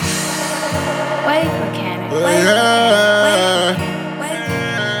Wave mechanic. Yeah.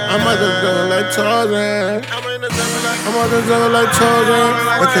 I'm out the jungle like Tarzan. I'm out the jungle like Tarzan.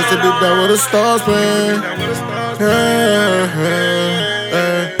 I catch the big dog with the stars, man. Yeah.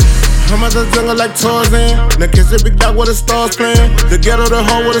 I'm out the jungle like Tarzan. Now catch the big dog with the stars playing. The ghetto, the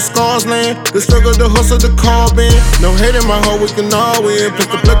hole with the scars land. The struggle, the hustle, the carbon. No hate in my heart, we can all win. Plus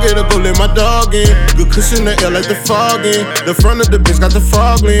the plug it up, go let my dog in. Good cushion in the air like the fog in. The front of the bitch got the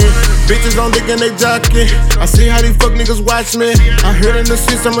frog in. Bitches on dick and they jockin'. I see how these fuck niggas watch me. I heard in the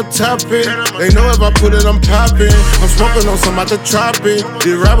streets I'ma top it. They know if I put it, I'm poppin'. I'm smoking on some out the tropic.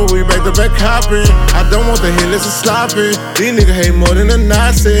 The rapper, we back to back hoppin'. I don't want the hit, listen sloppy. These niggas hate more than the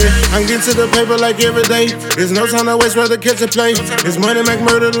Nazi. I'm getting to the paper like every day. There's no time to waste, rather catch a play. It's money make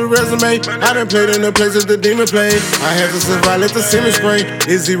murder the resume. I done played in the places the demon played. I had to survive, let the semen spray.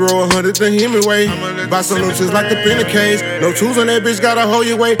 It's 0 100 the Hemingway. Buy some looses like the penny case. No tools on that bitch, gotta hold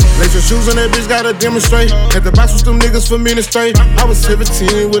your weight. Lace your shoes on that bitch, gotta demonstrate. Had to box with them niggas for me to stay. I was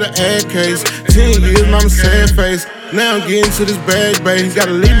 17 with an ad case. 10 years, mama sad face. Now I'm getting to this bag, babe.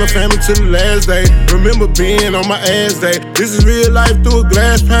 Gotta leave my family to the last day. Remember being on my ass day. This is real life through a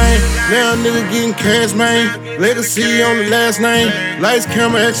glass pane. Now a nigga getting cash, man. Legacy on the last name. Lights,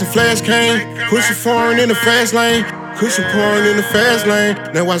 camera, action, flash came. Pushing foreign in the fast lane. Cushion pouring in the fast lane.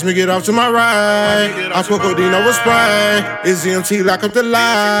 Now watch me get off to my right. I smoke codeine over Sprite. It's ZMT, lock up the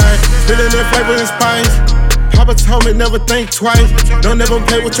light. Spilling that flavor and spice. Papa told me never think twice. Don't ever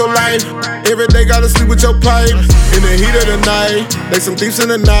play with your life. Every day gotta sleep with your pipe. In the heat of the night, they some thieves in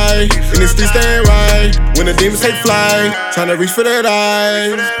the night. In the streets they ain't right. When the demons take flight, tryna reach for that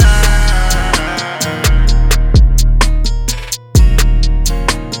eyes.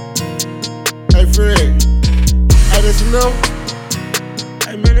 Hey Fred, hey this enough.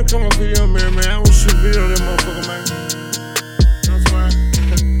 Hey man, come on video man, I want to shoot video of that motherfucker man. That's right.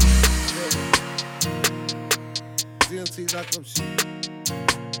 DMT lock up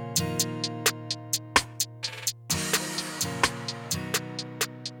shit.